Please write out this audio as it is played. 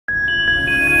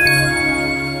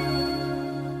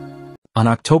On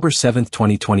October 7,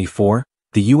 2024,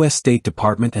 the U.S. State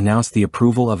Department announced the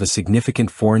approval of a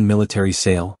significant foreign military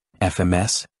sale,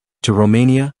 FMS, to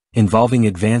Romania, involving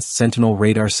advanced Sentinel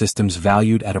radar systems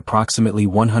valued at approximately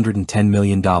 $110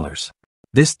 million.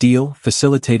 This deal,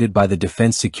 facilitated by the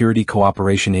Defense Security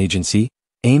Cooperation Agency,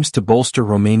 aims to bolster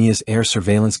Romania's air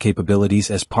surveillance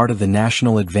capabilities as part of the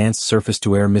National Advanced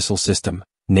Surface-to-Air Missile System,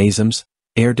 NASAMS,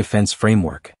 air defense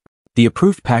framework. The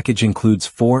approved package includes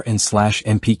 4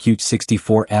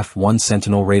 MPQ-64F1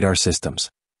 Sentinel radar systems,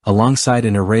 alongside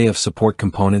an array of support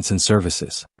components and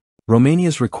services.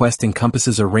 Romania's request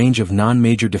encompasses a range of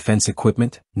non-major defense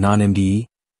equipment, non-MDE,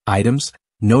 items,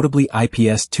 notably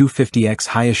IPS-250X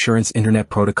high-assurance Internet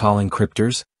Protocol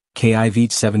encryptors,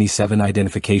 KIV-77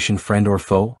 identification friend or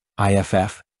foe,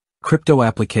 IFF, crypto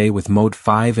applique with Mode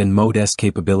 5 and Mode S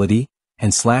capability,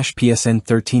 and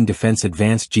 /PSN-13 Defense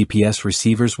Advanced GPS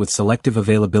receivers with selective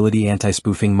availability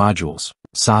anti-spoofing modules,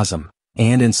 SASM,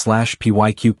 and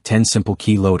 /PYQ-10 simple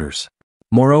key loaders.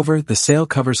 Moreover, the sale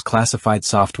covers classified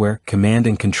software, command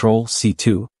and control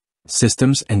C2,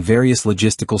 systems and various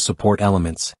logistical support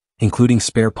elements, including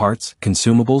spare parts,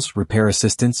 consumables, repair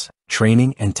assistance,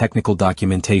 training and technical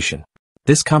documentation.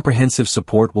 This comprehensive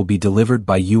support will be delivered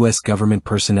by U.S. government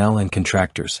personnel and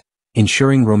contractors,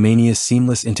 ensuring Romania's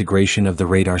seamless integration of the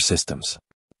radar systems.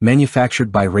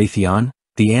 Manufactured by Raytheon,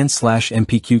 the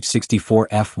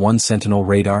AN/MPQ-64F1 Sentinel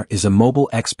radar is a mobile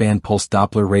X-band pulse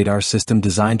Doppler radar system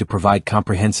designed to provide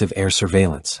comprehensive air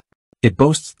surveillance. It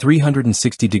boasts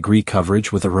 360-degree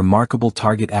coverage with a remarkable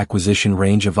target acquisition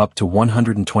range of up to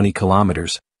 120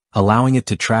 kilometers, allowing it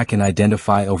to track and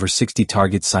identify over 60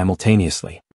 targets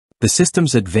simultaneously. The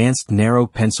system's advanced narrow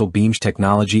pencil beam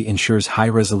technology ensures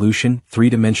high-resolution,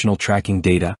 three-dimensional tracking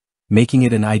data, making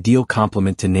it an ideal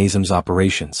complement to NASAMS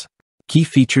operations. Key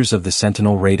features of the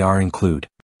Sentinel radar include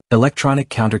electronic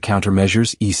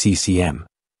countermeasures (ECCM),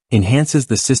 enhances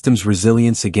the system's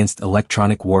resilience against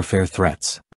electronic warfare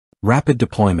threats. Rapid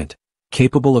deployment,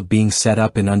 capable of being set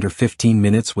up in under 15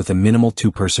 minutes with a minimal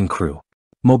two-person crew.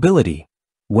 Mobility,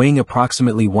 weighing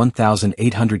approximately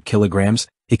 1,800 kilograms,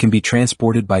 it can be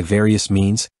transported by various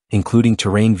means, including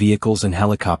terrain vehicles and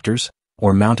helicopters,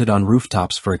 or mounted on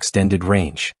rooftops for extended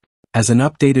range. As an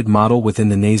updated model within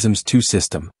the NASAMS 2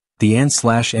 system, the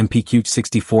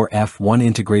AN/MPQ-64F1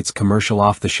 integrates commercial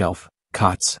off-the-shelf,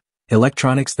 COTS,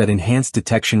 electronics that enhance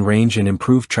detection range and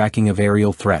improve tracking of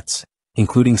aerial threats,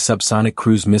 including subsonic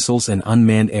cruise missiles and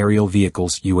unmanned aerial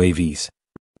vehicles (UAVs).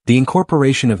 The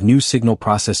incorporation of new signal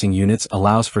processing units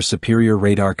allows for superior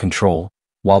radar control,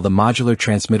 while the modular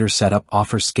transmitter setup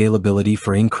offers scalability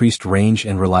for increased range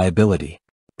and reliability.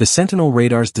 The Sentinel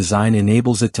radar's design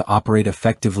enables it to operate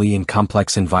effectively in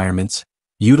complex environments,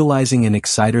 utilizing an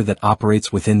exciter that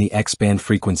operates within the X-band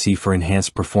frequency for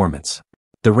enhanced performance.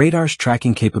 The radar's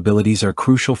tracking capabilities are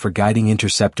crucial for guiding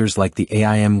interceptors like the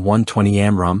AIM-120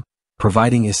 AMRAAM,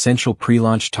 providing essential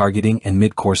pre-launch targeting and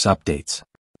mid-course updates.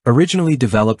 Originally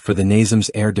developed for the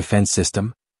NASAMS air defense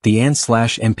system, the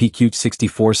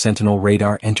AN/MPQ-64 Sentinel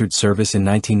radar entered service in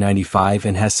 1995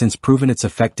 and has since proven its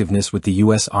effectiveness with the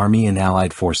U.S. Army and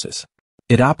Allied forces.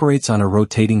 It operates on a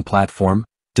rotating platform,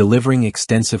 delivering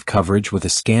extensive coverage with a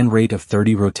scan rate of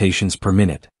 30 rotations per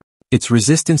minute. Its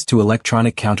resistance to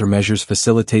electronic countermeasures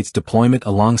facilitates deployment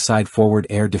alongside forward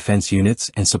air defense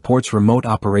units and supports remote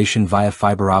operation via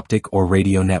fiber optic or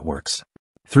radio networks.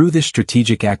 Through this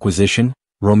strategic acquisition,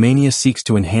 Romania seeks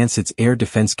to enhance its air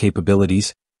defense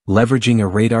capabilities, leveraging a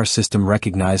radar system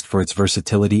recognized for its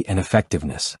versatility and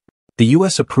effectiveness. The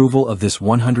U.S. approval of this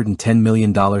 $110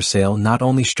 million sale not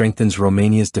only strengthens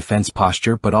Romania's defense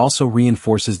posture but also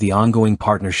reinforces the ongoing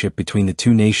partnership between the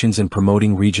two nations in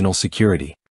promoting regional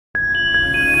security.